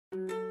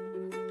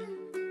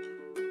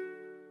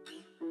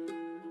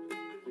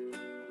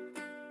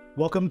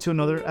Welcome to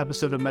another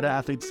episode of Meta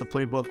Athletes, the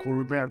Playbook, where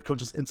we bring our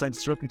coaches'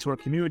 insights directly to our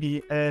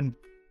community. And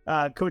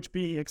Coach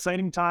B,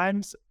 exciting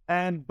times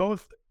and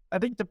both, I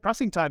think,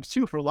 depressing times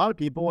too for a lot of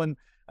people. And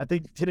I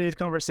think today's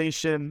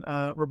conversation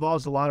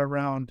revolves a lot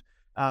around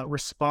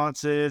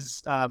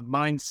responses,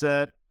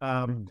 mindset,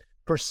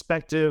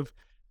 perspective.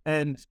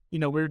 And, we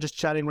were just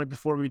chatting right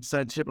before we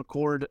decided to hit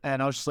record.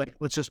 And I was just like,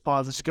 let's just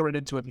pause. Let's just get right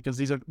into it because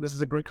this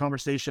is a great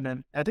conversation.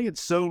 And I think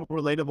it's so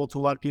relatable to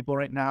a lot of people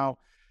right now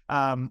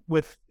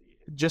with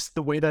just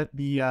the way that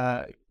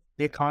the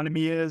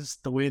economy is,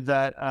 the way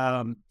that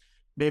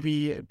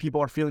maybe people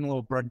are feeling a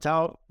little burnt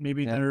out.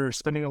 Maybe they're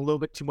spending a little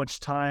bit too much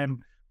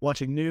time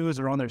watching news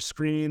or on their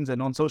screens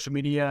and on social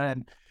media.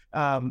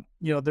 And,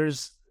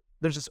 there's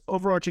this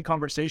overarching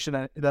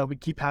conversation that we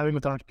keep having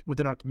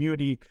within our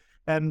community.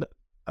 And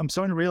I'm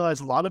starting to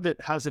realize a lot of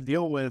it has to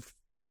deal with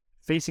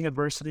facing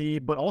adversity,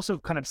 but also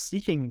kind of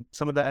seeking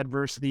some of the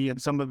adversity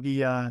and some of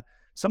the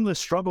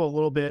struggle a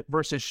little bit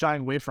versus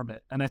shying away from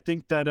it. And I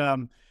think that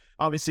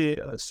obviously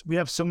we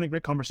have so many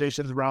great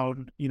conversations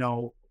around,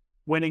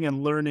 winning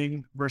and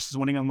learning versus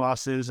winning and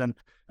losses, and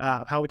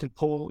how we can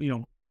pull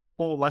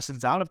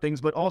lessons out of things,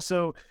 but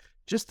also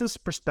just this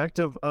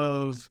perspective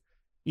of,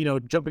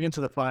 jumping into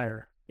the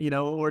fire,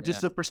 or just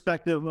the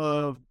perspective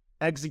of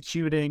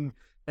executing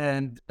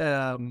and,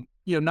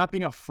 not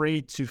being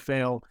afraid to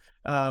fail.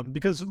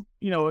 Because,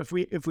 if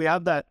we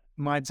have that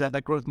mindset,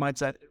 that growth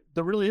mindset,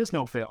 there really is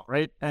no fail,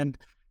 right? And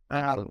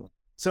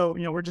so,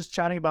 we're just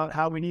chatting about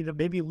how we need to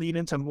maybe lean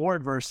into more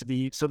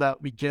adversity so that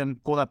we can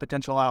pull that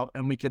potential out,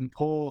 and we can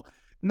pull,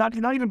 not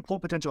even pull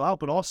potential out,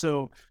 but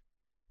also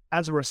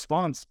as a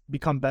response,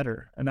 become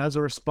better. And as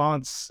a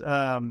response,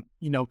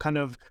 kind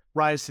of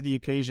rise to the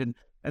occasion.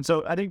 And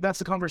so I think that's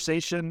the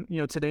conversation,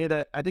 today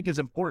that I think is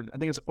important. I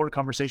think it's an important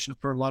conversation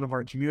for a lot of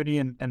our community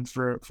and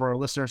for our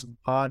listeners of the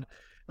pod.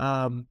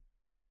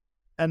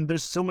 And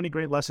there's so many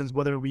great lessons,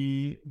 whether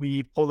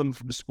we pull them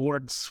from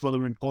sports, whether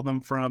we pull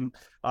them from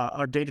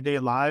our day-to-day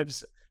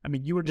lives. I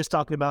mean, you were just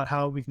talking about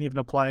how we can even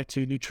apply it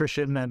to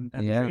nutrition and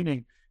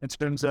training in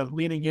terms of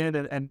leaning in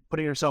and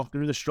putting yourself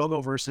through the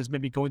struggle versus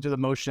maybe going through the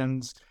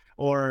motions,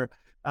 or,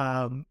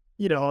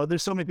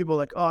 there's so many people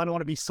like, oh, I don't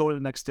want to be sore the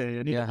next day.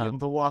 I need to be able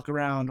to walk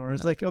around. Or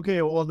it's like,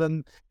 okay, well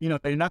then, you're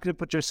not going to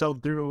put yourself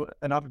through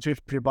an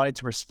opportunity for your body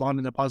to respond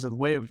in a positive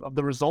way of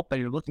the result that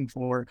you're looking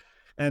for.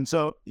 And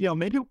so,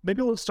 maybe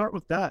we'll start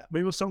with that.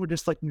 Maybe we'll start with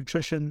just like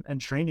nutrition and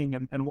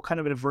training and what kind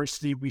of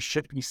adversity we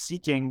should be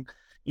seeking.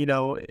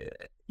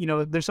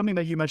 There's something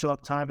that you mention all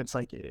the time. It's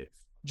like,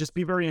 just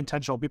be very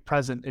intentional, be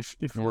present.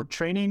 If we're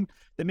training,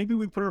 then maybe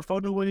we put our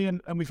phone away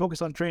and we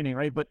focus on training,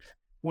 right? But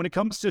when it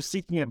comes to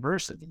seeking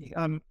adversity,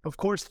 of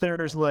course,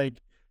 there's like,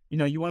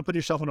 you want to put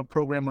yourself on a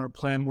program or a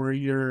plan where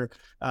you're,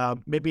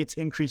 maybe it's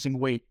increasing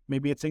weight,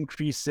 maybe it's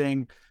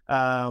increasing,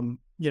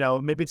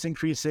 maybe it's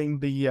increasing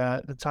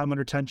the time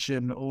under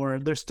tension, or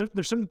there's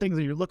certain things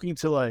that you're looking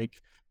to like,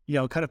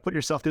 kind of put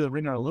yourself through the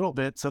ringer a little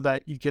bit so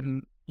that you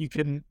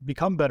can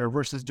become better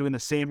versus doing the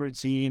same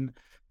routine,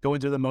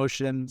 going through the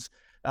motions.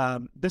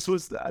 This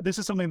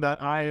is something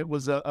that I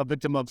was a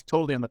victim of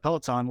totally on the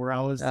Peloton, where I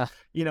was,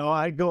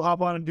 I go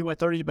hop on and do my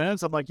 30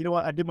 minutes. I'm like, you know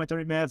what? I did my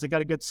 30 minutes. I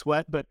got a good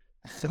sweat, but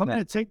if I'm going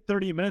to take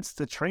 30 minutes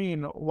to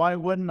train, why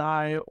wouldn't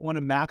I want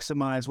to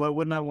maximize? Why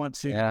wouldn't I want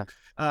to,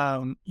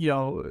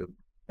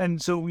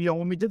 and so,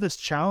 when we did this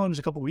challenge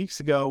a couple of weeks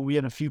ago, we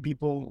had a few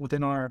people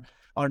within our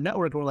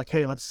network who were like,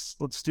 hey, let's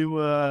do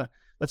an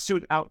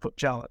output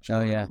challenge.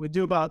 Oh yeah. We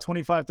do about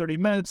 25, 30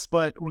 minutes,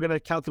 but we're going to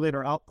calculate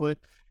our output.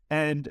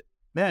 And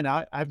man,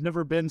 I've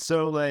never been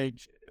so like,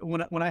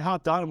 when I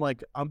hopped on, I'm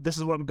like, this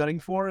is what I'm gunning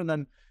for. And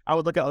then I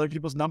would look at other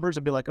people's numbers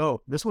and be like,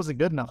 oh, this wasn't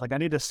good enough. Like I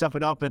need to step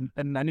it up and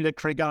I need to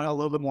crank out a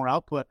little bit more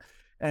output.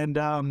 And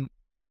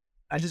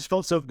I just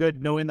felt so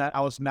good knowing that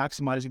I was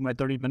maximizing my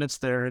 30 minutes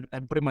there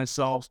and putting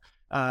myself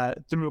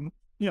through,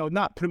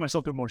 not putting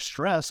myself through more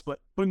stress,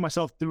 but putting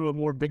myself through a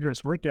more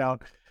vigorous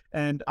workout.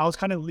 And I was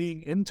kind of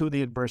leaning into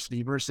the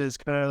adversity versus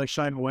kind of like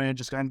shying away and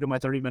just kind of doing my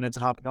 30 minutes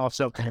and hopping off.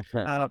 So,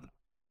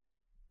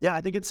 yeah,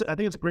 I think it's a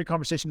great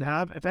conversation to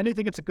have. If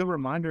anything, it's a good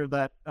reminder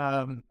that,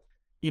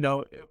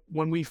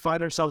 when we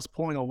find ourselves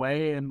pulling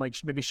away and like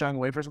maybe shying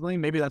away from something,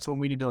 maybe that's when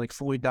we need to like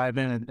fully dive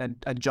in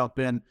and jump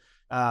in.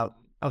 I'll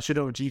shoot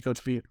over to you,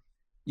 Coach B.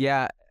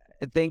 Yeah,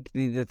 I think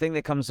the thing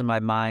that comes to my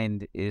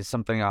mind is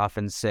something I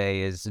often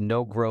say is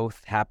no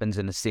growth happens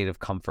in a state of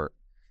comfort.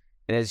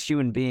 And as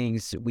human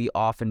beings, we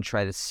often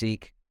try to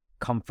seek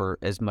comfort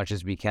as much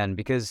as we can,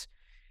 because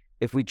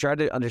if we try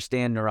to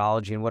understand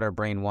neurology and what our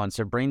brain wants,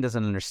 our brain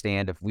doesn't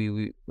understand if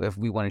we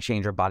want to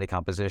change our body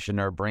composition.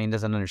 Our brain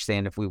doesn't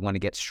understand if we want to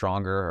get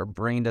stronger. Our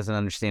brain doesn't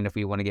understand if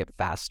we want to get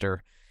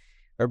faster.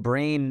 Our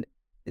brain,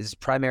 its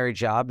primary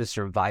job is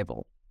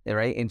survival,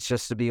 right? It's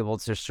just to be able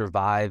to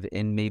survive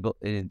and maybe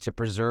to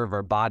preserve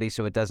our body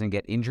so it doesn't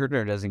get injured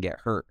or it doesn't get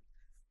hurt.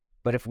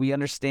 But if we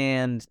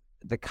understand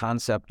the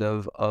concept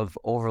of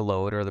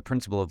overload, or the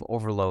principle of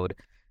overload,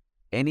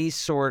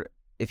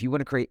 if you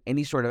want to create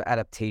any sort of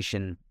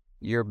adaptation,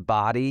 your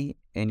body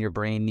and your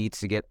brain needs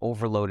to get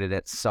overloaded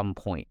at some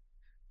point.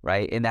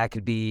 right? And that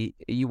could be,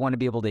 you want to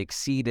be able to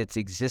exceed its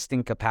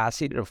existing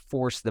capacity to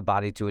force the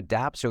body to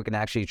adapt so it can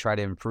actually try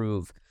to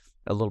improve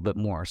a little bit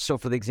more. So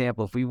for the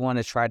example, if we want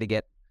to try to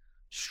get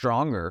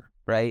stronger,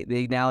 right?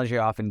 The analogy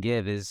I often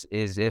give is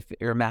if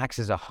your max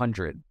is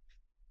 100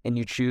 and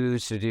you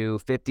choose to do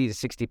 50 to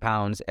 60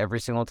 pounds every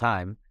single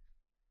time,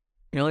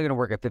 you're only going to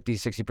work at 50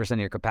 to 60% of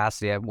your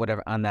capacity at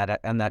whatever on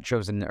that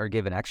chosen or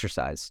given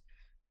exercise.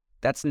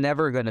 That's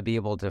never going to be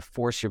able to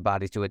force your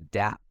body to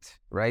adapt,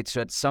 right?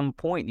 So at some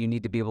point you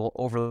need to be able to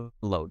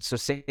overload. So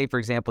say, for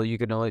example, you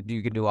can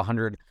do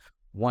 100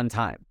 one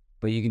time,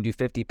 but you can do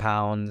 50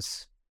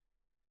 pounds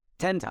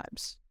 10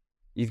 times.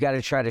 You've got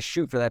to try to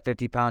shoot for that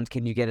 50 pounds.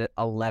 Can you get it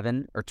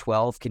 11 or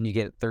 12? Can you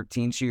get it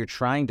 13? So you're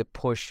trying to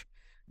push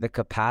the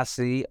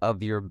capacity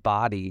of your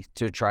body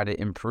to try to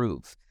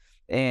improve.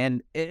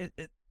 And it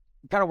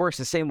kind of works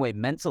the same way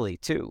mentally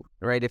too,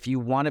 right? If you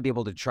want to be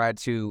able to try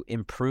to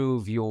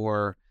improve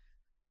your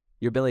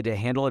ability to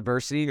handle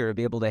adversity or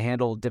be able to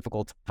handle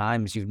difficult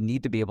times, you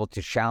need to be able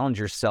to challenge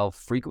yourself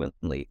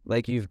frequently.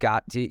 Like you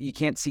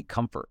can't seek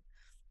comfort.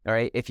 All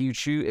right. If you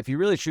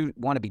really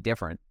want to be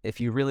different, if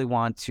you really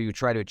want to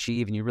try to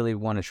achieve and you really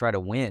want to try to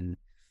win,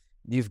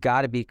 you've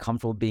got to be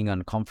comfortable being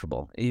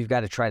uncomfortable. You've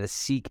got to try to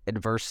seek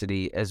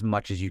adversity as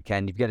much as you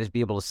can. You've got to be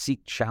able to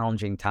seek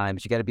challenging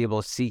times. You got to be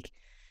able to seek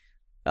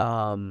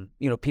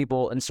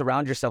people and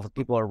surround yourself with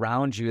people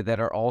around you that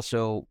are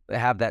also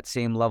have that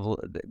same level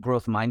of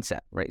growth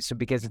mindset, right? So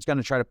because it's going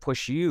to try to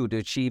push you to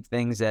achieve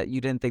things that you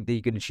didn't think that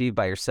you could achieve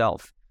by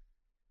yourself.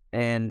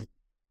 And,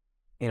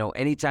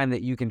 anytime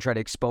that you can try to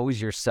expose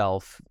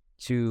yourself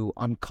to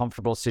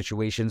uncomfortable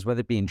situations, whether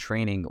it be in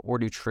training or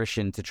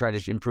nutrition to try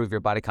to improve your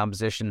body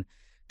composition,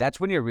 that's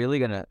when you're really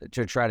going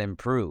to try to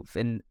improve.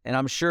 And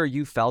I'm sure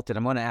you felt it.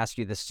 I'm going to ask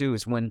you this too,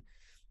 is when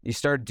you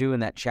started doing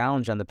that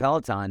challenge on the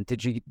Peloton,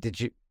 did you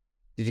kind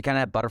of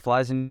have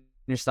butterflies in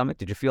your stomach?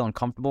 Did you feel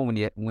uncomfortable when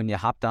you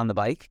hopped on the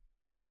bike?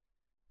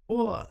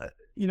 Well,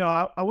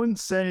 I wouldn't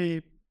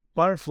say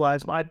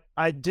butterflies, but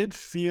I did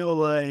feel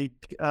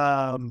like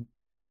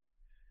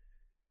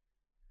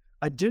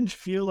I didn't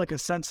feel like a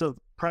sense of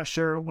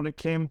pressure when it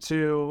came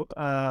to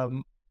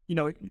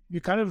you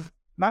kind of,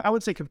 not, I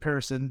would say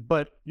comparison,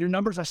 but your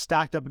numbers are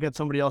stacked up against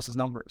somebody else's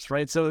numbers,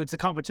 right? So it's a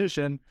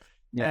competition,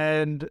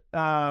 and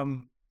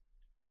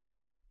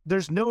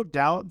there's no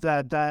doubt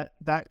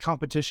that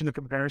competition or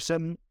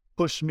comparison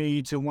pushed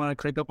me to want to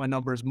crank up my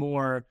numbers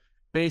more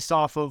based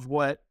off of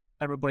what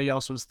everybody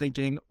else was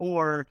thinking.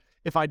 Or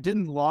if I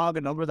didn't log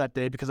a number that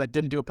day because I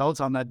didn't do a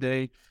Peloton that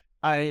day,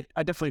 I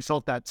definitely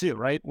felt that too,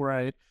 right? Where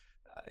I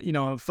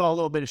felt a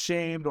little bit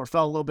ashamed or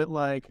felt a little bit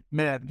like,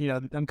 man,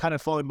 I'm kind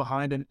of falling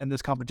behind in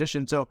this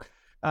competition. So,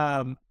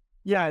 I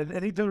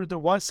think there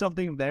was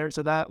something there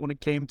to that when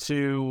it came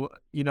to,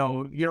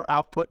 your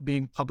output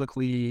being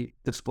publicly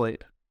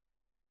displayed.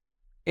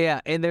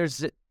 Yeah, and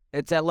it's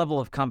that level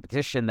of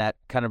competition that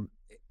kind of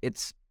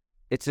it's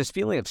this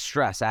feeling of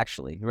stress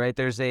actually, right?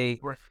 There is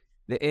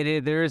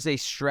a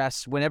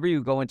stress whenever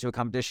you go into a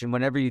competition,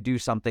 whenever you do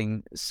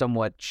something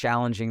somewhat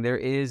challenging, there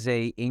is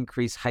a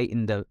increased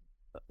heightened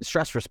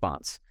stress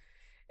response.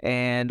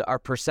 And our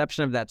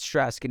perception of that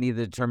stress can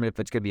either determine if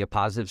it's going to be a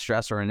positive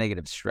stress or a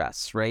negative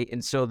stress, right?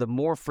 And so the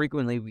more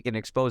frequently we can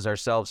expose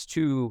ourselves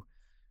to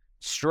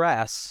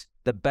stress,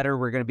 the better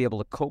we're going to be able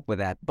to cope with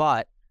that.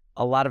 But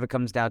a lot of it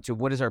comes down to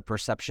what is our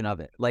perception of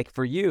it. Like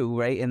for you,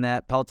 right, in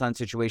that Peloton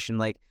situation,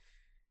 like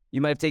you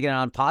might have taken it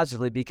on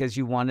positively because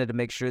you wanted to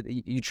make sure that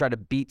you try to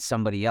beat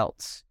somebody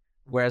else.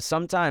 Whereas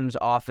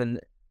often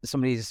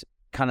somebody's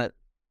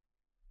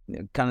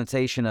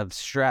connotation of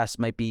stress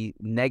might be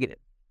negative.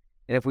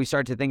 And if we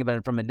start to think about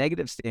it from a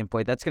negative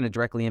standpoint, that's going to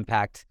directly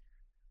impact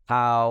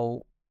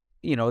how,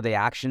 the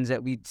actions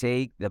that we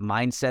take, the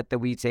mindset that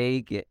we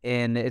take,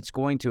 and it's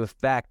going to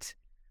affect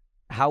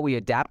how we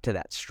adapt to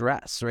that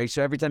stress, right?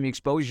 So every time you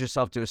expose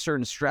yourself to a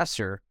certain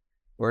stressor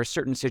or a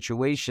certain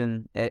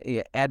situation,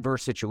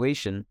 adverse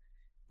situation,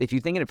 if you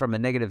think of it from a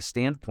negative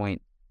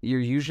standpoint, you're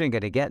usually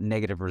going to get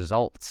negative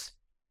results.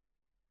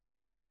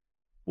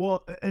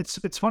 Well,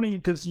 it's funny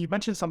because you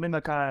mentioned something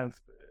that kind of,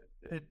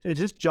 it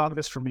just jogged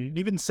this for me.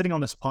 Even sitting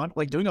on this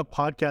like doing a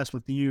podcast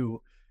with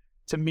you,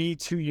 to me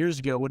 2 years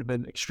ago would have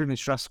been extremely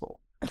stressful.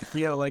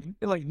 Like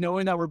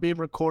knowing that we're being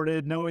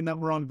recorded, knowing that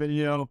we're on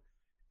video.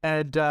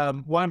 And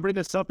why I'm bringing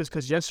this up is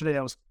because yesterday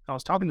I was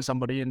talking to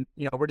somebody, and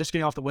we're just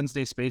getting off the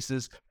Wednesday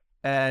Spaces,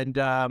 and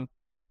they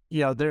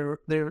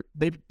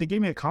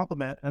gave me a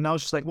compliment, and I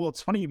was just like, well,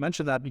 it's funny you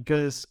mentioned that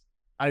because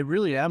I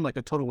really am like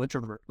a total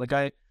introvert. Like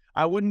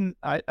I wouldn't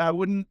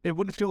it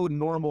wouldn't feel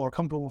normal or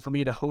comfortable for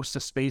me to host a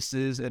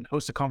Spaces and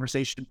host a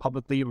conversation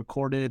publicly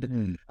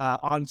recorded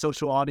on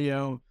social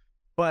audio,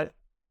 but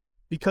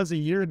because a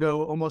year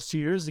ago, almost 2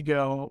 years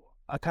ago,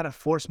 I kind of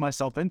forced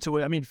myself into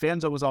it. I mean,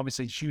 Fanzo was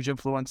obviously a huge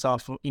influence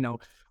off,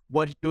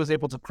 what he was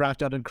able to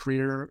craft out in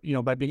career,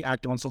 by being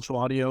active on social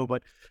audio.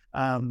 But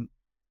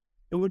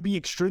it would be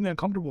extremely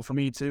uncomfortable for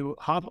me to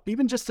hop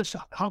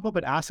up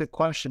and ask a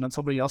question on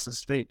somebody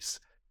else's face.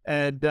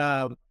 And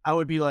I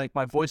would be like,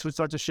 my voice would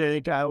start to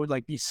shake. I would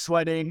like be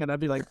sweating, and I'd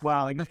be like,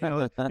 wow, like,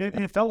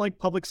 it felt like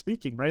public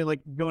speaking, right? Like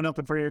going up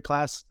in front of your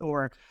class,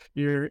 or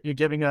you're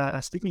giving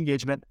a speaking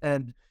engagement.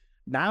 And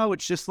now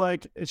it's just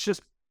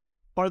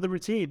part of the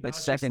routine. Now It's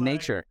it's just second like,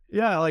 nature.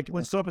 yeah, like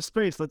let's throw up a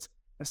space. Let's,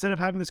 instead of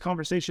having this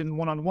conversation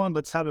one-on-one,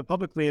 let's have it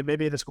publicly, and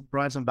maybe this will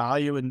provide some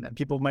value, and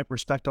people might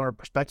respect our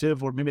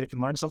perspective, or maybe they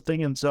can learn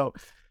something. And so,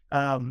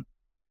 um,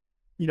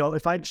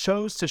 if I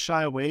chose to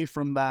shy away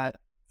from that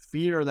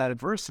fear, that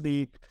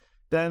adversity,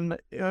 then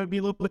it would be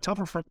a little bit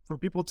tougher for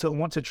people to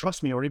want to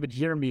trust me, or even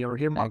hear me, or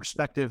hear my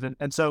perspective.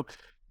 And so,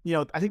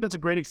 I think that's a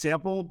great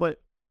example.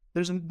 But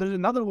there's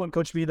another one,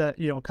 Coach B, that,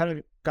 kind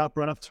of got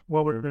brought up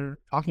while we were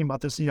talking about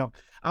this.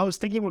 I was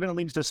thinking we're going to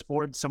lead into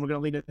sports, and we're going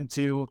to lead it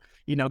into,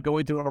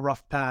 going through a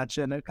rough patch,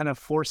 and it kind of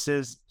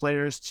forces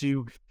players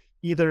to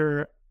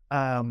either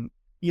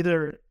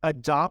either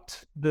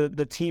adopt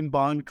the team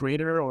bond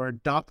greater, or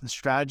adopt the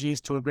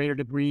strategies to a greater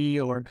degree,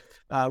 or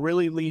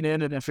really lean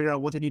in and figure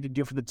out what they need to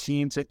do for the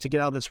team to get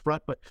out of this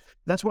rut. But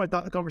that's where I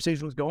thought the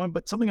conversation was going.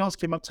 But something else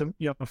came up to,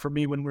 for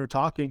me when we were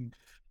talking,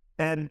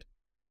 and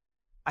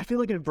I feel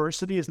like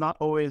adversity is not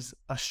always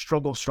a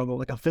struggle,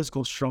 like a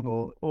physical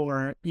struggle,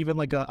 or even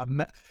like I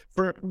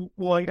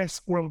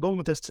guess where I'm going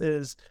with this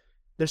is,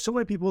 there's so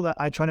many people that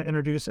I try to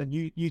introduce, and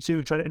you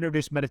two try to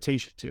introduce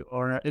meditation to,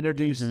 or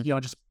introduce,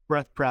 just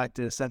breath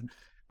practice. And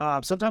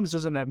sometimes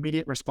there's an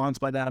immediate response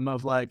by them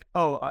of like,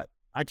 oh,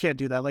 I can't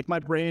do that. Like my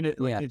brain,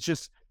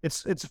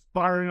 it's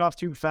firing off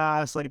too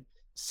fast. Like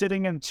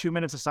sitting in 2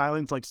 minutes of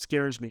silence, like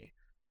scares me.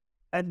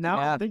 And now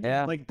I'm thinking,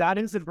 like, that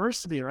is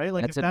adversity, right?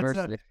 Like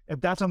if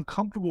that's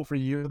uncomfortable for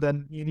you,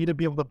 then you need to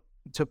be able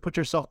to put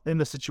yourself in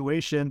the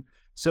situation,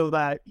 so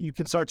that you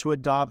can start to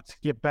adopt,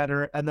 get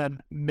better, and then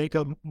make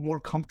a more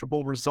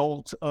comfortable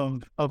result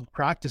of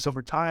practice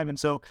over time. And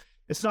so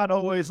it's not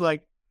always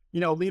like,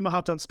 Lima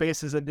hopped on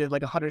Spaces and did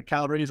like 100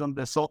 calories on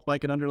the assault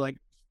bike in under like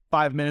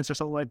 5 minutes or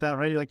something like that,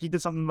 right? Like he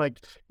did something like,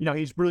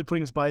 he's really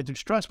putting his body through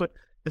stress. But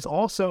it's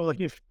also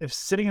like, if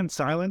sitting in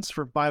silence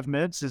for 5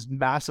 minutes is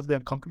massively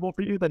uncomfortable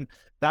for you, then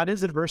that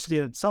is adversity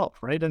in itself,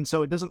 right? And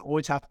so it doesn't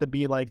always have to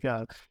be like,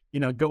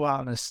 go out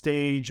on a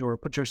stage or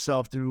put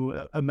yourself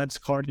through immense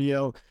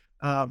cardio.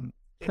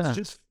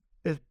 It's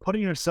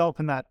putting yourself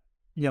in that,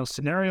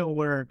 scenario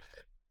where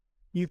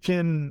you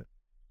can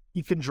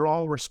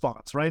draw a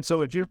response, right?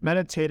 So if you're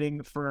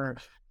meditating for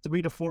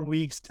 3 to 4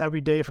 weeks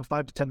every day for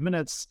 5 to 10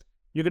 minutes,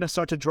 you're going to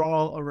start to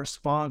draw a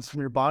response from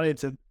your body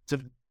to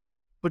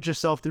put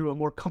yourself through a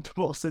more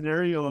comfortable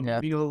scenario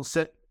of being able to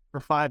sit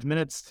for 5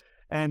 minutes.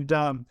 And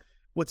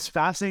what's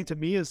fascinating to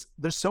me is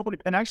there's so many,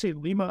 and actually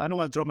Lima, I don't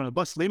want to throw him on the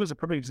bus. Lima's a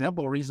perfect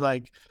example where he's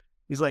like,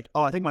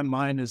 oh, I think my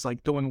mind is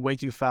like going way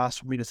too fast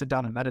for me to sit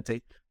down and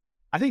meditate.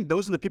 I think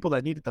those are the people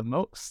that need it the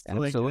most.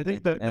 Absolutely.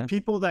 Like, I think the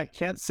people that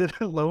can't sit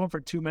alone for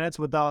 2 minutes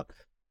without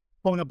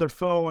pulling up their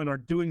phone or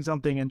doing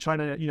something and trying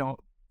to,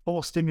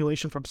 pull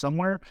stimulation from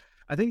somewhere,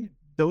 I think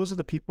those are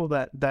the people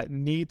that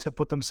need to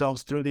put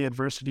themselves through the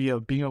adversity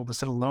of being able to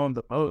sit alone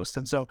the most.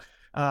 And so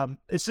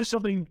it's just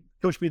something,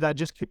 Coach B, that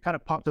just kind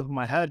of popped up in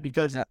my head,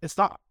 because it's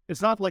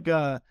not like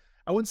I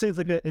wouldn't say it's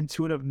like an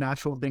intuitive,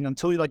 natural thing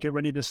until you like get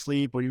ready to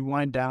sleep or you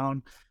wind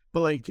down. But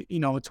like,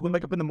 to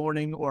wake up in the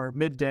morning or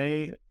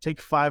midday,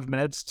 take 5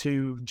 minutes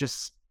to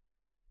just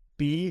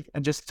be,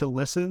 and just to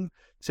listen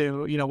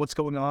to, what's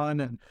going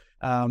on,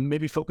 and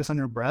maybe focus on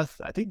your breath.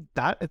 I think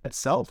that in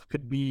itself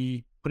could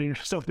be putting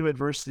yourself through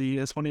adversity,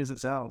 as funny as it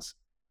sounds.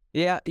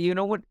 Yeah. You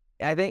know what?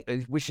 I think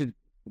we should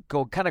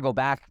go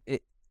back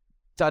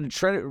to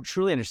try to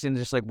truly understand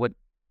just like what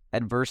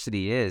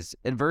adversity is.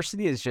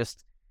 Adversity is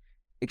just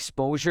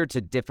exposure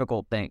to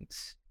difficult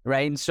things,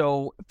 right? And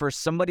so for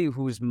somebody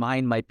whose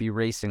mind might be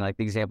racing, like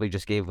the example you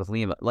just gave with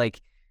Lima,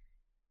 like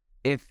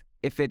if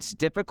it's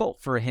difficult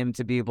for him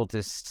to be able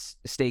to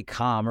stay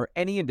calm, or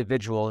any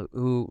individual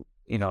who,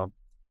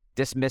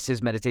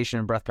 dismisses meditation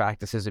and breath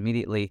practices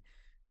immediately,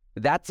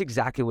 that's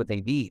exactly what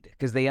they need,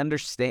 because they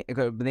understand,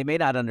 they may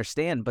not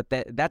understand, but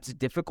that's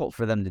difficult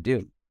for them to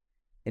do.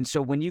 And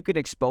so when you can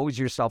expose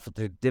yourself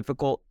to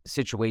difficult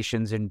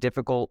situations and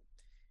difficult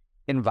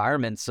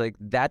environments, like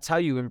that's how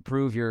you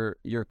improve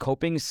your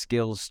coping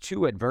skills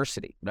to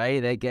adversity,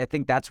 right? Like, I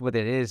think that's what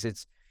it is.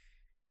 It's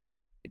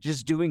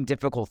just doing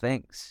difficult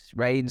things,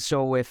 right? And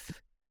so if,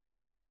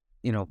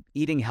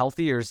 eating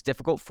healthier is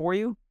difficult for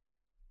you,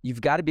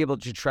 you've got to be able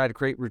to try to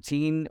create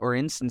routine or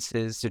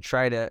instances to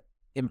try to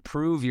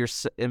improve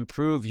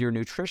your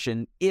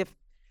nutrition if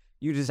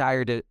you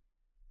desire to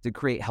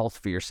create health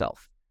for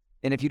yourself.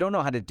 And if you don't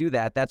know how to do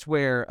that, that's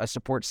where a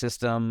support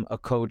system, a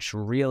coach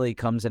really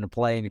comes into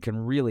play, and it can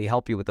really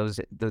help you with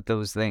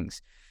those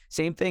things.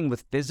 Same thing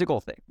with physical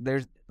things.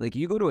 There's like,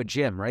 you go to a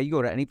gym, right? You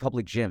go to any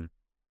public gym,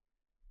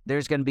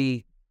 there's going to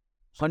be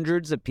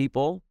hundreds of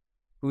people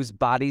whose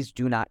bodies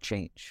do not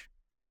change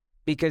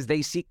because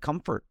they seek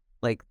comfort.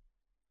 Like,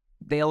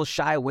 they'll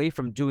shy away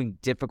from doing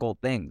difficult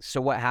things. So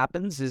what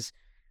happens is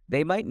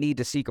they might need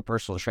to seek a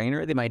personal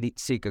trainer. They might need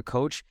to seek a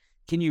coach.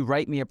 Can you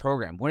write me a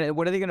program? What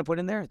are they going to put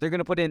in there? They're going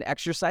to put in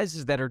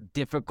exercises that are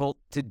difficult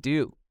to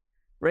do.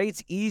 right?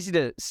 It's easy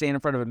to stand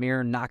in front of a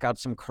mirror and knock out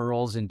some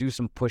curls and do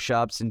some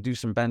push-ups and do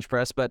some bench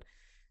press, but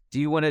do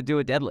you want to do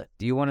a deadlift?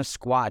 Do you want to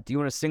squat? Do you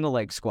want a single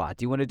leg squat?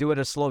 Do you want to do it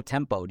at a slow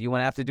tempo? Do you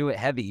want to have to do it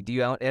heavy? Do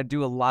you want to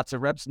do lots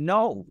of reps?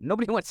 No,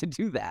 nobody wants to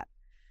do that,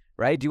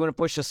 right? Do you want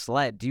to push a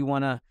sled? Do you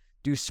want to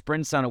do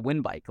sprints on a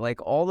wind bike?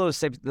 Like all those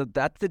types,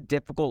 that's the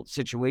difficult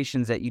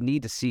situations that you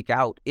need to seek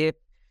out if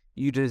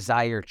you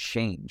desire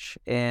change.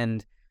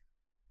 And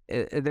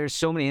there's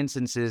so many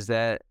instances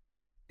that,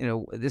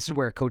 this is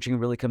where coaching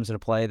really comes into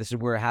play. This is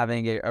where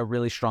having a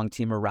really strong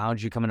team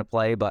around you come into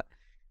play. But,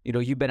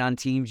 you've been on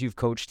teams, you've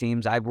coached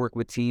teams. I've worked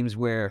with teams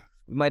where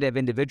we might have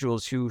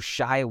individuals who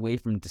shy away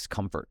from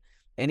discomfort.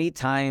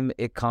 Anytime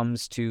it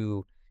comes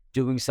to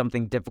doing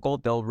something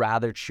difficult, they'll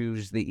rather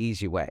choose the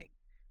easy way.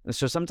 And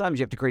so sometimes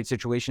you have to create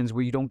situations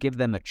where you don't give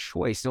them a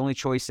choice. The only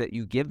choice that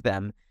you give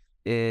them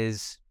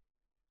is,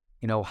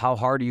 how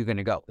hard are you going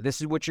to go? This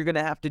is what you're going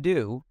to have to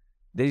do.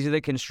 These are the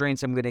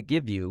constraints I'm going to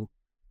give you,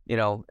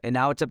 and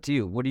now it's up to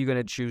you. What are you going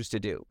to choose to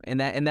do? And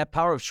that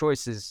power of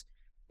choice is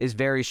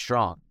very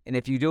strong. And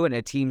if you do it in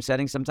a team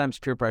setting, sometimes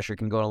peer pressure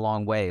can go a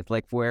long way.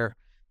 Like where,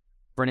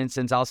 for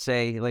instance, I'll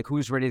say, like,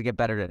 who's ready to get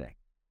better today?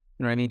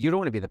 You know what I mean? You don't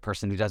want to be the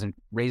person who doesn't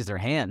raise their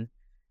hand,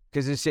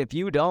 because if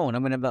you don't,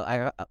 I'm going to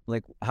be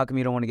like, how come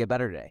you don't want to get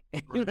better today?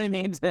 You know what I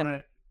mean?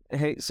 Right.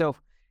 Hey, so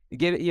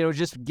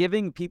just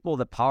giving people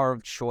the power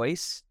of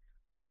choice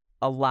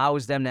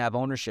allows them to have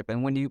ownership.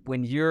 And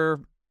when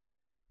you're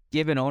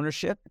given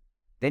ownership,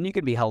 then you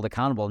can be held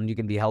accountable and you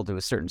can be held to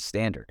a certain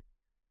standard.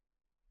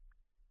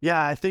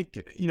 Yeah, I think,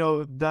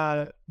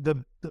 the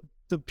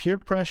peer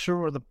pressure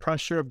or the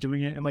pressure of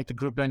doing it in like the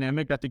group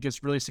dynamic, I think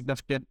is really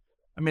significant.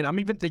 I mean, I'm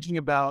even thinking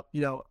about,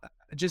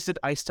 I just did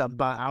ice tub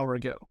about an hour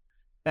ago.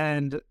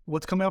 And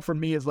what's coming out for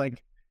me is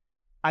like,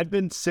 I've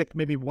been sick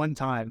maybe one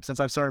time since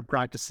I've started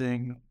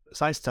practicing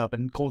ice tub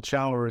and cold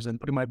showers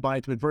and putting my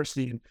body to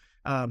adversity.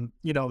 And,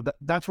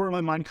 that's where my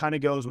mind kind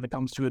of goes when it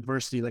comes to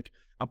adversity. Like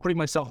I'm putting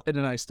myself in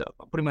an ice tub,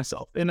 I'm putting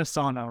myself in a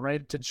sauna,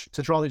 right?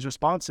 To draw these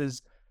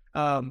responses.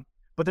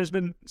 But there's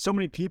been so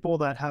many people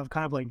that have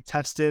kind of like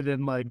tested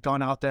and like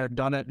gone out there,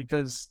 done it,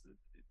 because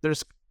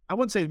I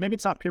wouldn't say, maybe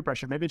it's not peer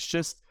pressure. Maybe it's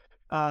just,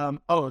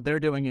 they're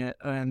doing it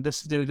and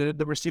they're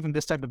receiving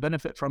this type of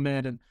benefit from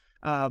it. And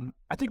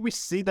I think we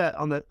see that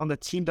on the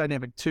team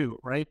dynamic too,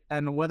 right?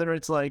 And whether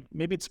it's like,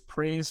 maybe it's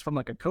praise from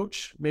like a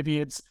coach, maybe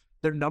it's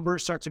their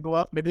numbers start to go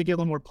up, maybe they get a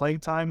little more playing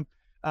time.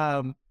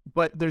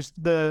 But there's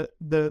the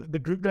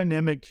group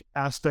dynamic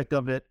aspect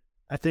of it.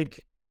 I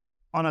think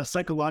on a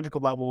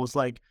psychological level is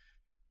like,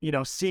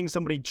 seeing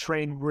somebody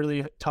train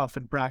really tough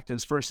in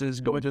practice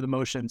versus going through the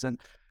motions. And,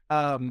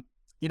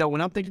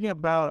 when I'm thinking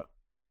about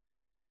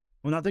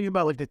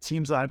like the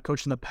teams that I've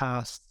coached in the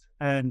past,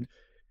 and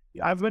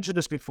I've mentioned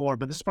this before,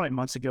 but this is probably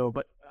months ago,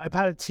 but I've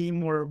had a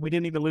team where we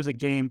didn't even lose a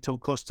game till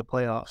close to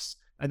playoffs.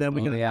 And then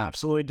we got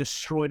absolutely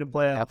destroyed in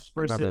playoffs.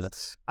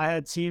 Versus I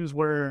had teams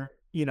where,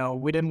 we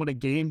didn't win a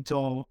game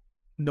till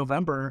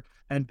November,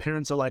 and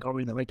parents are like, are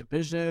we in the right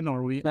division?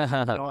 Or I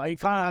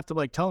kind of have to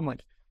like tell them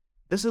like,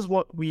 this is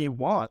what we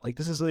want. Like,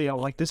 this is,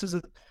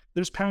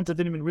 there's parents that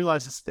didn't even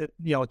realize it's,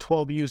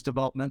 12 U's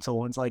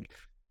developmental. And it's like,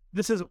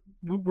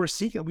 we're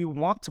seeking, we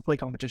want to play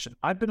competition.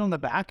 I've been on the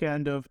back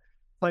end of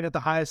playing at the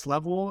highest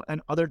level,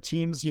 and other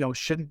teams,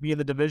 shouldn't be in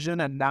the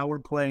division. And now we're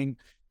playing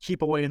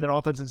keep away in their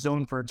offensive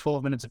zone for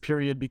 12 minutes a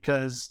period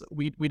because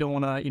we don't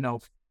want to,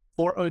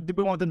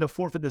 we want them to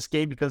forfeit this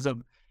game because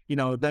of,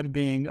 them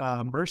being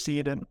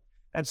mercied.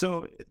 And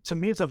so to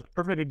me, it's a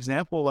perfect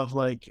example of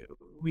like,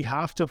 we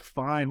have to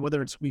find,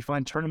 whether it's, we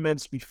find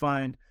tournaments, we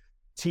find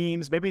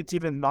teams, maybe it's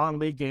even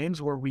non-league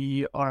games where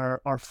we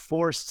are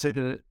forced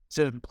to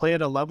play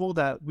at a level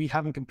that we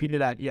haven't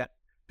competed at yet,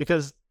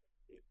 because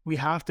we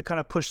have to kind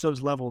of push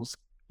those levels,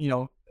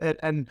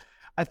 and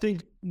I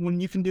think when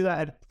you can do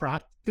that at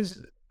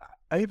practice,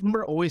 I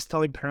remember always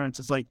telling parents,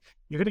 it's like,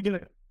 you're going to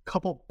get a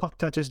couple puck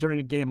touches during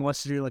a game,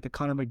 unless you're like a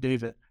Connor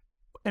McDavid.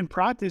 In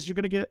practice, you're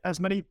going to get as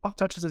many puck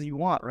touches as you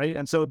want, right?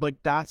 And so like,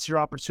 that's your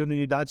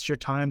opportunity. That's your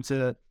time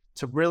to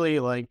really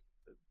like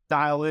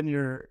dial in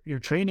your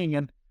training.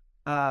 And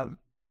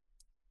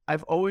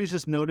I've always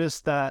just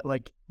noticed that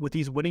like with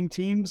these winning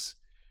teams,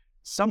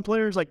 some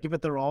players like give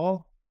it their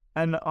all.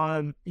 And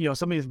on,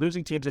 some of these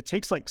losing teams, it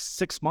takes like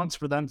 6 months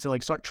for them to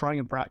like start trying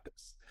in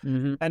practice.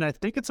 Mm-hmm. And I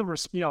think it's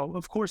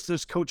of course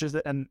there's coaches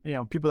and,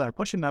 people that are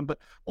pushing them, but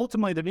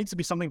ultimately there needs to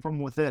be something from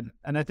within.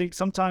 And I think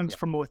sometimes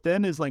from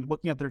within is like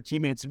looking at their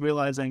teammates and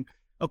realizing,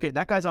 okay,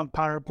 that guy's on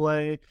power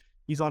play.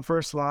 He's on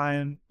first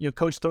line,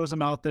 coach throws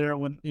him out there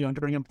when,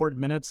 during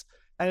important minutes.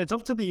 And it's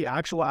up to the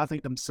actual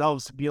athlete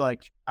themselves to be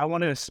like, I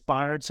want to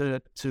aspire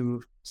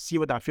to see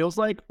what that feels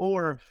like.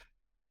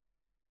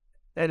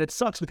 And it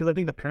sucks because I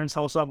think the parents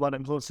also have a lot of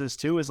influences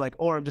too, is like,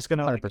 or I'm just going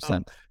to,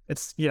 100%.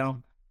 It's,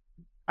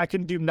 I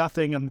can do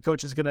nothing and the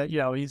coach is going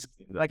to, he's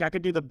like, I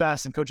could do the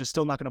best and coach is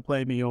still not going to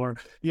play me. Or,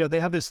 they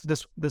have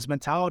this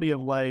mentality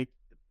of like,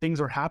 things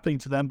are happening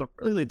to them, but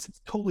really it's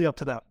totally up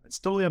to them. It's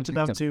totally up to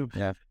them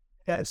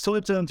it's totally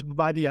up to them to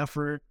provide the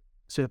effort,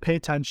 to pay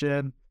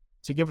attention,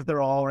 to give it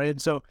their all. Right.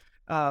 And so,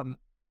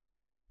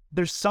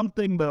 there's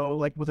something though,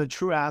 like with a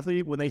true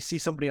athlete, when they see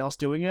somebody else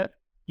doing it,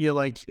 you're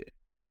like,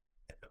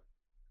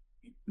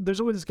 there's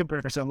always this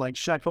comparison, like,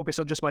 should I focus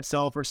on just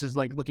myself versus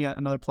like looking at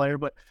another player?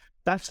 But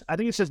I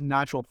think it's just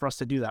natural for us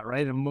to do that,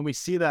 right? And when we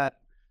see that,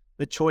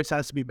 the choice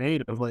has to be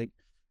made of like,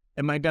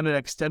 am I going to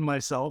extend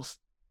myself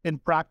in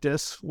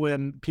practice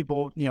when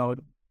people,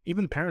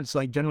 even parents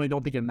like generally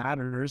don't think it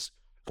matters,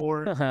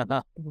 or,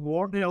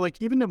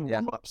 like even in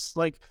warm-ups,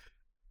 like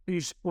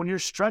when you're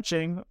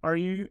stretching, are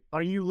you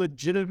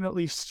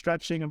legitimately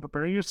stretching and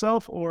preparing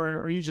yourself, or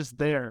are you just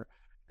there?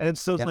 And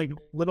so it's like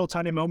little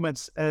tiny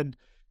moments, and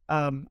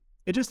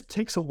it just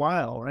takes a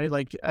while, right?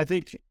 Like I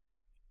think,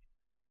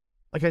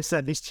 like I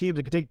said, these teams,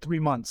 it could take 3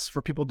 months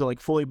for people to like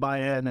fully buy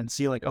in and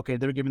see like, okay,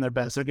 they're giving their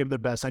best.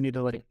 I need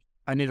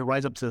to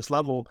rise up to this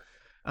level.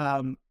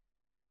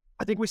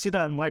 I think we see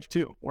that in life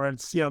too, where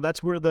it's,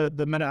 that's where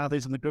the meta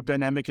athletes and the group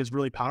dynamic is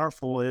really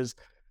powerful is,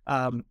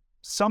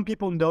 some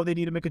people know they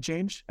need to make a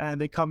change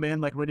and they come in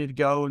like ready to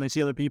go, and they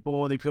see other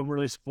people and they feel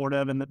really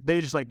supportive and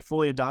they just like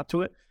fully adopt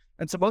to it.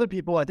 And some other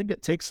people, I think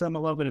it takes them a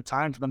little bit of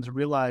time for them to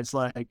realize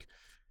like,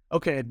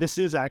 okay, this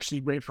is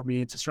actually great for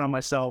me to surround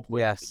myself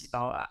with. Yes.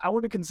 I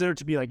wouldn't consider it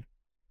to be like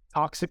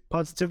toxic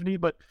positivity,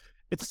 but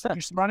it's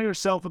you're surrounding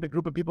yourself with a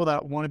group of people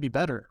that want to be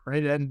better,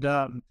 right? And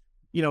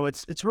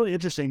it's really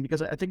interesting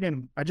because I think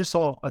I just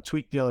saw a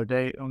tweet the other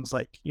day and was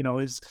like,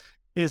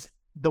 is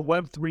the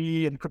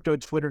Web3 and crypto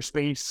Twitter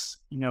space,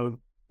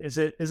 is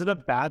it a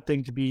bad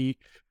thing to be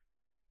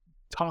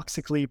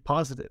toxically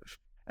positive?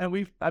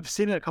 And I've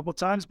seen it a couple of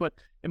times, but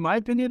in my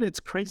opinion, it's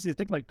crazy to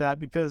think like that,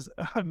 because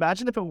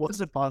imagine if it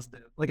wasn't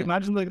positive. Like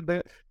imagine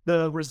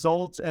the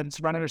results and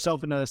surrounding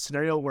yourself in a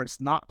scenario where it's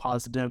not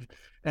positive,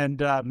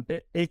 and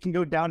it can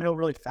go downhill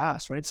really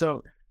fast, right?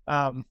 So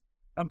I'm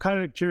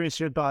kind of curious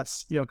your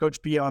thoughts,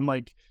 Coach B, on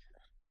like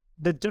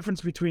the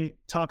difference between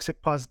toxic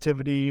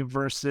positivity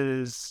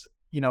versus,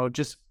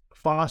 just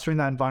fostering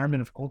that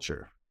environment of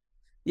culture.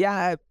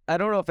 Yeah, I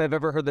don't know if I've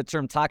ever heard the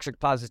term toxic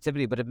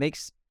positivity, but it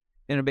makes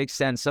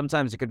sense.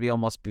 Sometimes it could be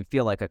almost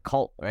feel like a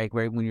cult, right?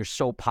 Where when you're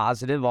so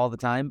positive all the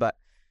time. But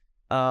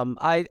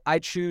I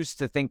choose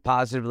to think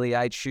positively.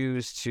 I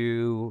choose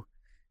to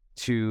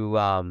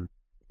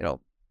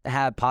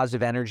have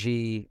positive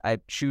energy. I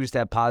choose to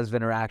have positive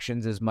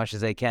interactions as much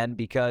as I can,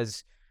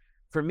 because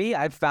for me,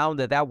 I've found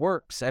that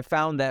works. I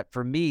found that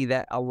for me,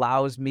 that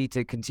allows me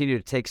to continue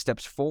to take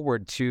steps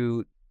forward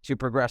to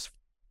progress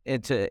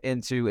and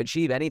to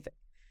achieve anything.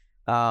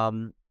 I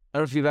don't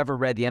know if you've ever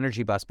read The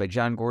Energy Bus by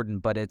John Gordon,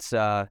 but it's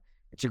a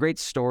great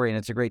story, and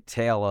it's a great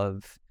tale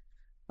of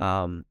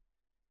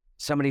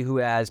somebody who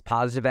has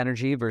positive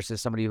energy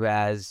versus somebody who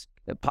has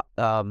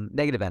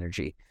negative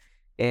energy.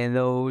 And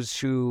those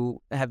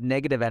who have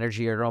negative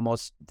energy are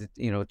almost,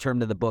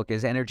 termed in the book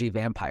as energy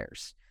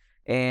vampires.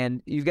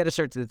 And you've got to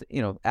start to,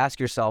 ask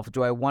yourself,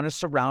 do I want to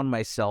surround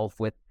myself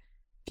with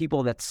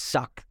people that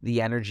suck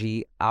the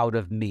energy out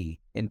of me,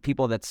 and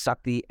people that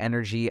suck the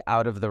energy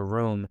out of the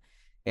room,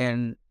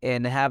 and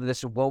have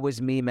this woe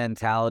is me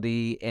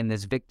mentality and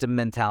this victim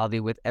mentality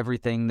with every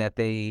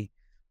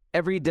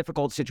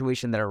difficult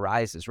situation that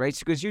arises, right?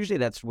 Because usually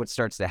that's what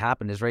starts to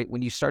happen is, right,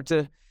 when you start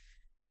to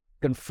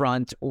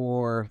confront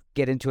or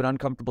get into an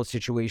uncomfortable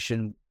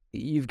situation,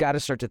 you've got to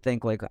start to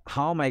think like,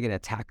 how am I going to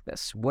attack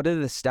this? What are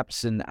the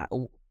steps, and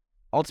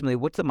ultimately,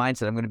 what's the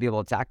mindset I'm going to be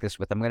able to attack this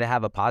with? I'm going to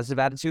have a positive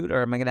attitude,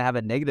 or am I going to have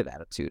a negative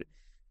attitude?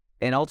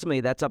 And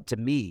ultimately, that's up to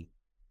me.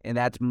 And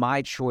that's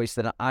my choice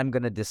that I'm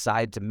going to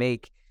decide to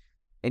make.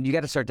 And you got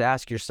to start to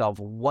ask yourself,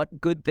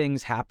 what good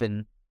things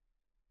happen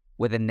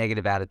with a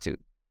negative attitude?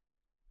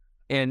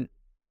 And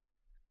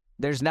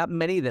there's not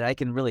many that I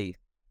can really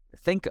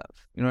think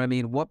of. You know what I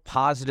mean? What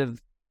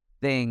positive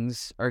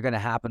things are going to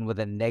happen with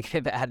a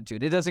negative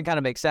attitude? It doesn't kind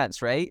of make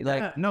sense, right?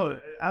 Like, no,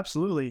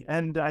 absolutely.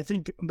 And I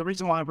think the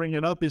reason why I bring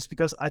it up is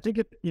because I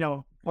think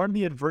part of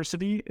the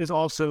adversity is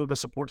also the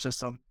support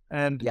system.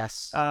 And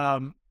yes,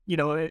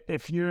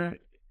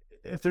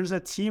 if there's a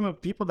team of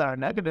people that are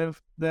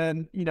negative,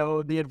 then,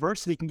 the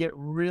adversity can get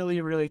really,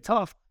 really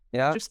tough.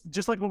 Yeah.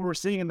 Just like what we're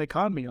seeing in the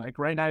economy. Like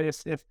right now,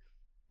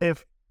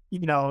 if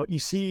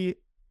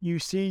you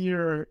see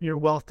your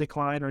wealth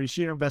decline, or you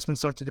see your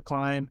investments start to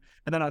decline,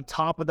 and then on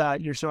top of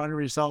that, you're surrounding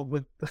yourself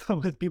with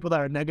with people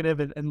that are negative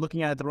and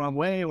looking at it the wrong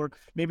way, or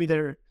maybe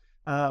they're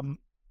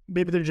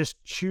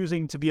just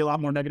choosing to be a lot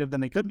more negative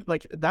than they could.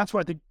 Like that's where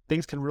I think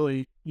things can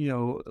really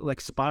like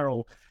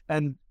spiral.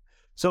 And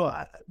so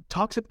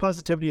toxic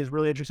positivity is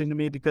really interesting to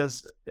me,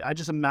 because I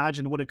just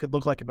imagine what it could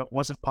look like if it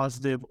wasn't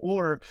positive,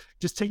 or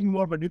just taking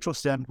more of a neutral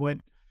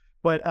standpoint.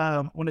 But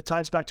when it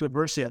ties back to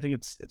adversity, I think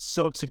it's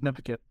so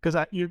significant, because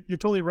you're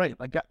totally right.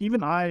 Like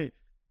even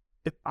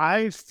if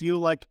I feel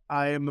like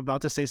I am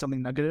about to say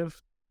something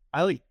negative,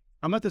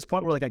 I'm at this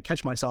point where like I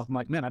catch myself. I'm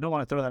like, man, I don't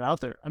want to throw that out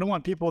there. I don't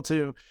want people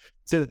to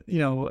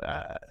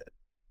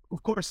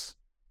of course,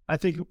 I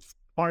think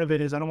part of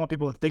it is I don't want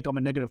people to think I'm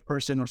a negative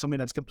person or somebody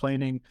that's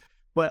complaining.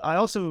 but I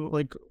also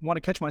like want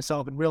to catch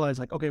myself and realize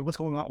like, okay, what's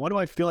going on? Why do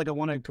I feel like I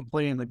want to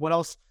complain? Like, what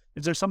else?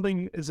 Is there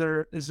something? Is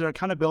there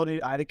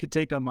accountability I could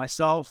take on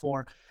myself?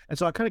 And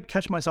so I kind of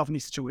catch myself in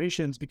these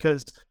situations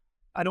because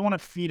I don't want to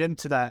feed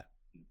into that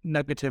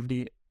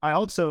negativity.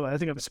 I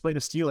think I've explained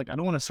this to you, like, I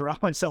don't want to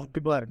surround myself with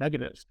people that are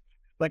negative.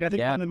 Like, I think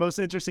Yeah. one of the most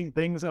interesting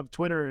things of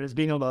Twitter is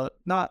being able to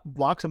not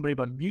block somebody,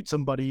 but mute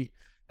somebody.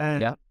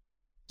 And Yeah.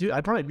 dude,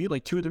 I probably mute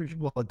like 2 or 3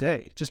 people a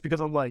day just because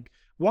I'm like,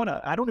 one,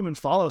 I don't even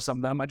follow some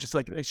of them. I just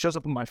like, it shows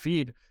up on my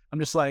feed. I'm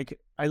just like,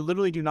 I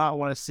literally do not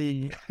want to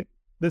see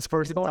this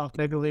person talk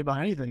negatively about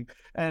anything.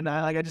 And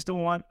I just I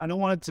don't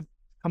want it to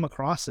come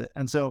across it.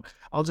 And so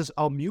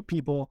I'll mute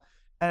people.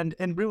 And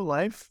in real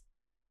life,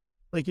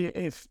 like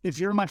if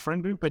you're in my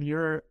friend group and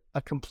you're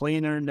a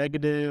complainer,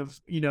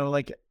 negative,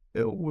 like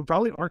we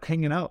probably aren't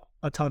hanging out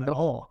a ton at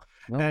all.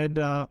 No. And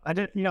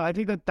I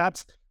think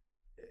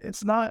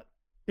it's not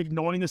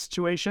ignoring the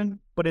situation,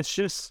 but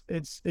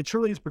it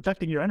truly is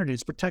protecting your energy.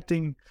 It's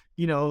protecting,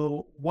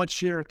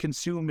 what you're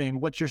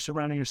consuming, what you're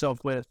surrounding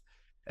yourself with.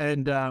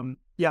 And on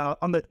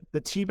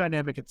the team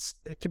dynamic,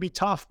 it can be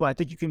tough, but I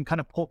think you can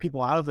kind of pull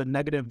people out of the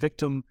negative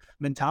victim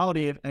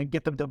mentality and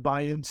get them to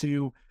buy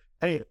into,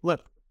 hey,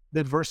 look, the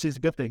adversity is a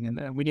good thing,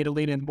 and we need to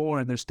lean in more.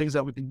 And there's things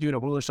that we can do to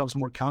hold ourselves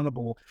more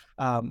accountable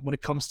when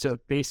it comes to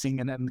facing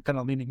and then kind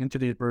of leaning into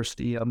the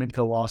adversity, into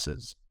the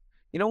losses.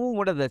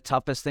 One of the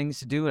toughest things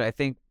to do, and I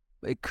think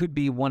it could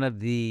be one of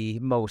the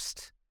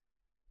most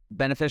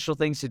beneficial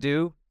things to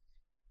do,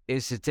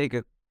 is to take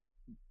a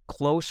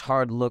close,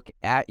 hard look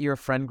at your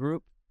friend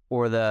group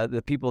or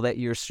the people that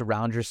you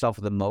surround yourself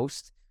with the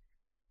most,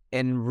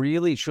 and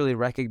really, truly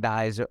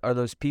recognize, are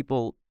those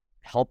people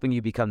helping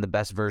you become the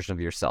best version of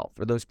yourself?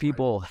 Are those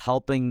people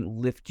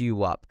helping lift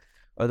you up?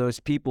 Are those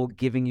people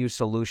giving you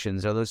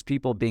solutions? Are those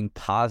people being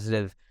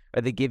positive?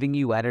 Are they giving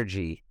you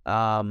energy?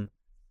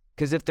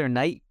 Because if they're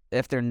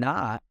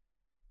not,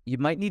 you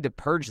might need to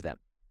purge them,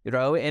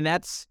 and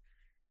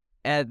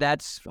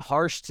that's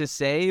harsh to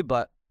say,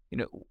 but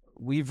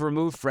we've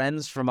removed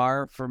friends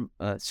from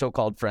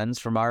so-called friends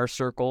from our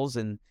circles,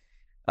 and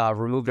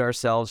removed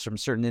ourselves from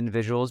certain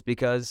individuals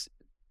because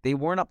they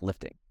weren't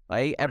uplifting,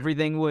 right?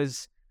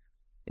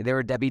 They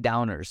were Debbie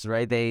Downers,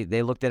 right?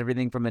 They looked at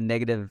everything from a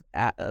negative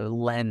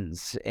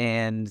lens,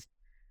 and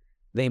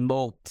they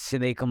moped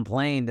and they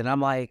complained. And I'm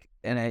like,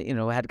 and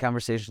I had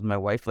conversations with my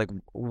wife, like,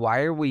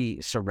 why are we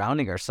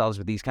surrounding ourselves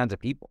with these kinds of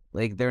people?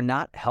 Like, they're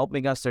not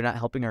helping us. They're not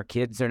helping our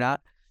kids.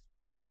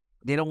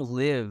 They don't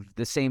live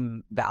the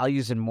same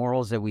values and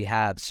morals that we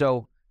have.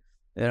 So,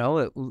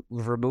 we've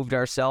removed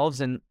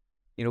ourselves, and,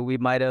 we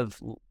might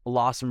have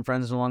lost some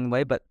friends along the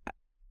way, but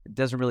it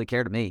doesn't really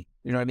care to me.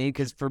 You know what I mean?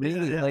 Because for me,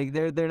 like,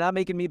 they're not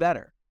making me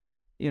better,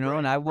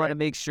 and I want to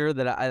make sure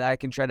that I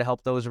can try to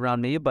help those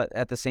around me. But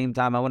at the same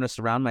time, I want to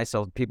surround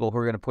myself with people who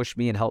are going to push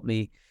me and help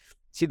me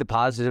see the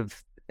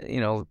positive,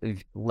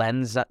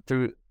 lens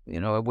through,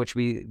 which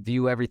we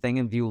view everything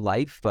and view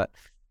life. But,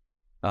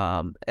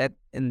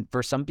 and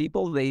for some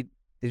people, they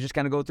just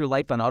kind of go through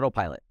life on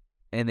autopilot,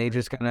 and they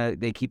just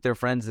they keep their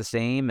friends the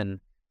same.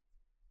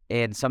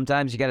 And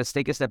sometimes you got to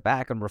take a step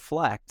back and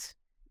reflect,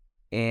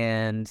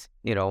 and,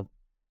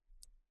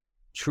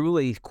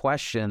 truly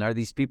question, are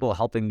these people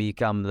helping me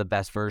become the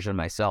best version of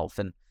myself?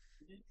 And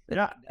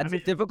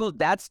difficult.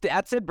 That's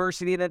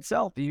adversity in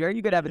itself. Are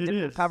you gonna have a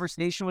difficult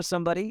conversation with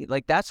somebody?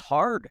 Like, that's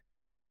hard.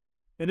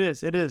 It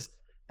is.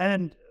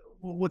 And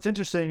what's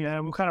interesting,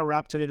 and we'll kind of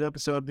wrap today's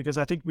episode because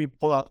I think we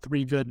pulled out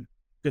 3 good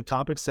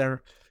topics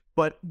there.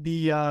 But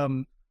the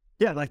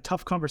like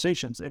tough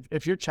conversations.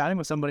 If you're chatting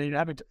with somebody and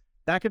having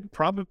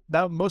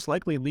that most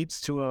likely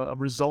leads to a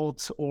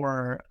result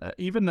or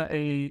even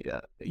a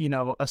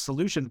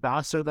solution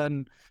faster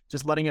than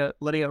just letting it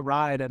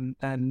ride and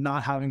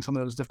not having some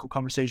of those difficult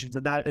conversations.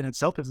 And that in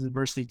itself is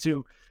adversity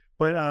too.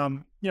 But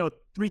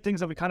 3 things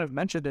that we kind of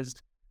mentioned is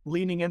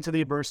leaning into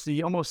the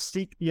adversity, almost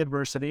seek the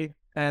adversity.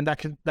 And that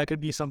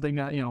could be something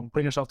that,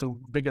 putting yourself to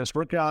a biggest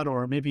workout,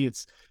 or maybe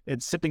it's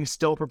sitting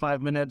still for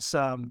 5 minutes.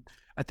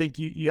 I think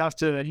you have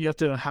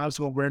to have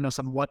some awareness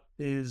on what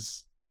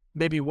is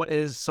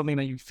something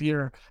that you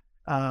fear.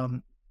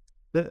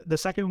 The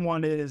second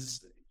one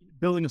is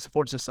building a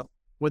support system,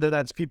 whether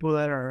that's people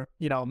that are,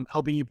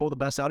 helping you pull the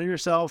best out of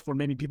yourself, or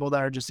maybe people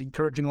that are just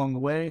encouraging along the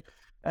way.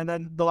 And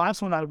then the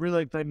last one I really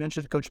like that I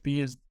mentioned, Coach B,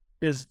 is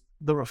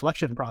the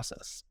reflection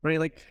process, right?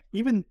 Like,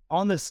 even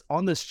on this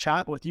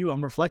chat with you,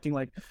 I'm reflecting,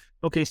 like,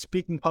 okay,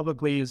 speaking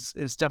publicly is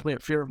definitely a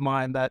fear of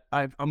mine that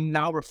I'm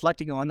now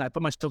reflecting on. I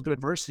put myself through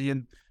adversity,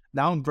 and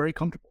now I'm very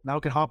comfortable. Now I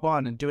can hop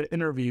on and do an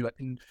interview. I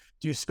can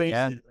do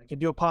spaces. I can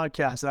do a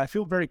podcast, and I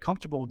feel very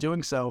comfortable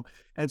doing so.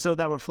 And so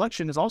that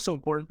reflection is also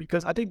important,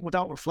 because I think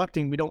without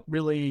reflecting, we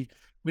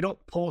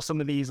don't pull some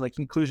of these like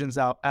conclusions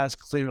out as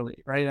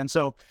clearly, right? And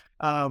so,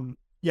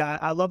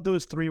 I love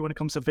those 3 when it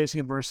comes to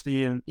facing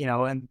adversity. And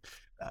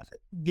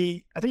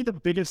I think the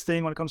biggest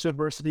thing when it comes to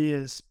adversity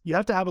is you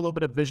have to have a little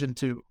bit of vision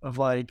too, of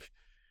like,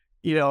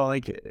 if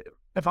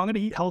I'm going to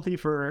eat healthy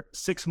for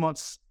 6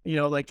 months,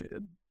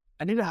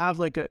 I need to have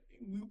like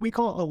we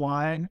call it a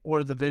why,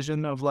 or the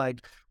vision of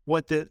like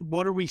what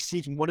are we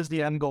seeking? What is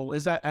the end goal?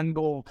 Is that end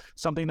goal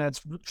something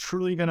that's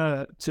truly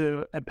gonna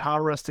to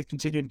empower us to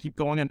continue to keep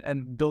going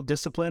and build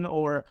discipline,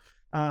 or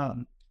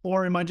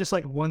am I just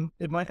like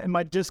am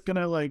I just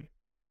gonna like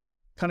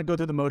kind of go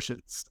through the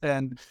motions?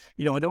 And,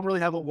 I don't really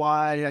have a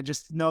why. I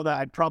just know that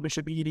I probably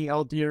should be eating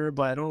healthier,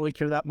 but I don't really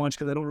care that much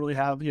because I don't really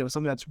have,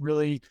 something that's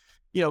really,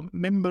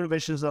 maybe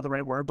motivation is not the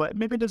right word, but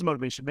maybe it is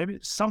motivation. Maybe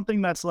it's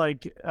something that's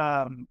like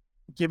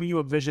giving you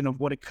a vision of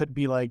what it could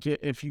be like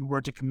if you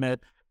were to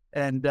commit.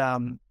 And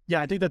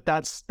I think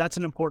that's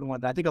an important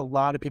one that I think a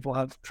lot of people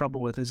have trouble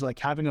with, is like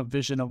having a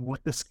vision of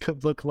what this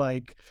could look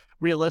like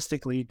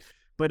realistically.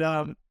 But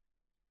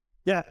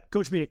yeah,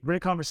 Coach B,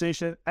 great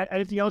conversation.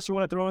 Anything else you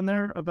want to throw in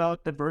there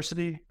about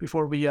adversity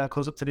before we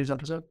close up today's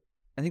episode?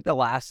 I think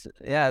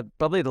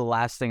probably the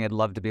last thing I'd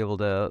love to be able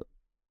to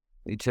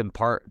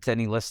impart to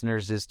any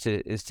listeners is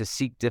to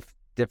seek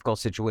difficult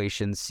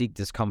situations, seek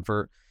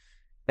discomfort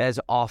as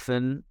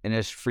often and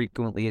as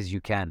frequently as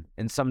you can.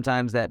 And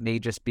sometimes that may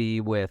just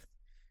be with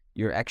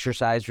your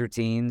exercise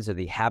routines or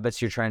the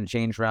habits you're trying to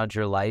change around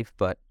your life.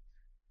 But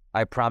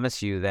I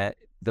promise you that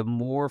the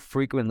more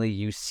frequently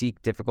you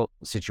seek difficult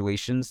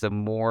situations, the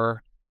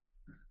more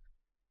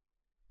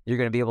you're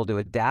going to be able to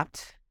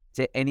adapt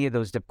to any of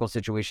those difficult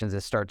situations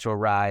that start to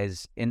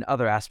arise in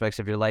other aspects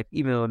of your life,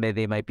 even though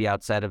they might be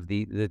outside of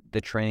the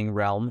training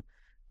realm,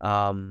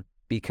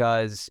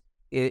 because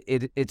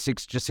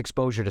it's just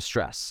exposure to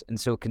stress. And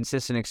so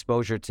consistent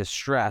exposure to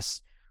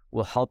stress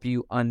will help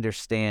you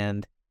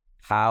understand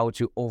how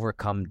to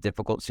overcome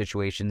difficult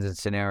situations and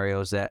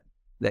scenarios that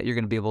you're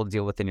going to be able to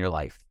deal with in your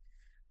life.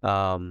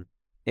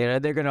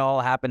 They're going to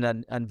all happen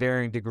on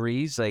varying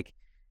degrees. Like,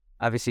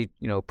 obviously,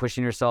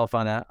 pushing yourself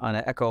on an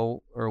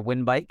echo or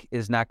wind bike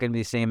is not going to be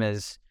the same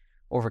as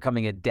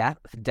overcoming a death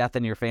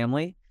in your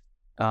family.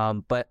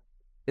 But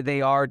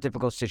they are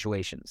difficult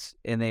situations,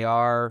 and they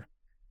are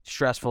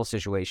stressful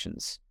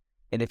situations.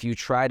 And if you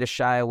try to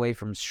shy away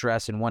from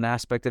stress in one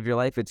aspect of your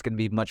life, it's going to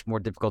be much more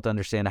difficult to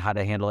understand how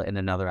to handle it in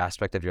another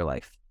aspect of your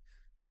life.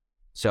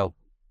 So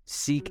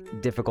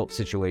seek difficult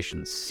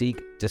situations, seek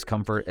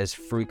discomfort as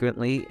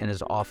frequently and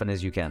as often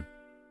as you can.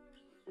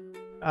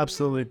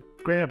 Absolutely.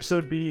 Great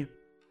episode, B.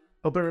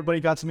 Hope everybody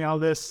got something out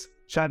of this.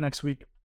 Chat next week.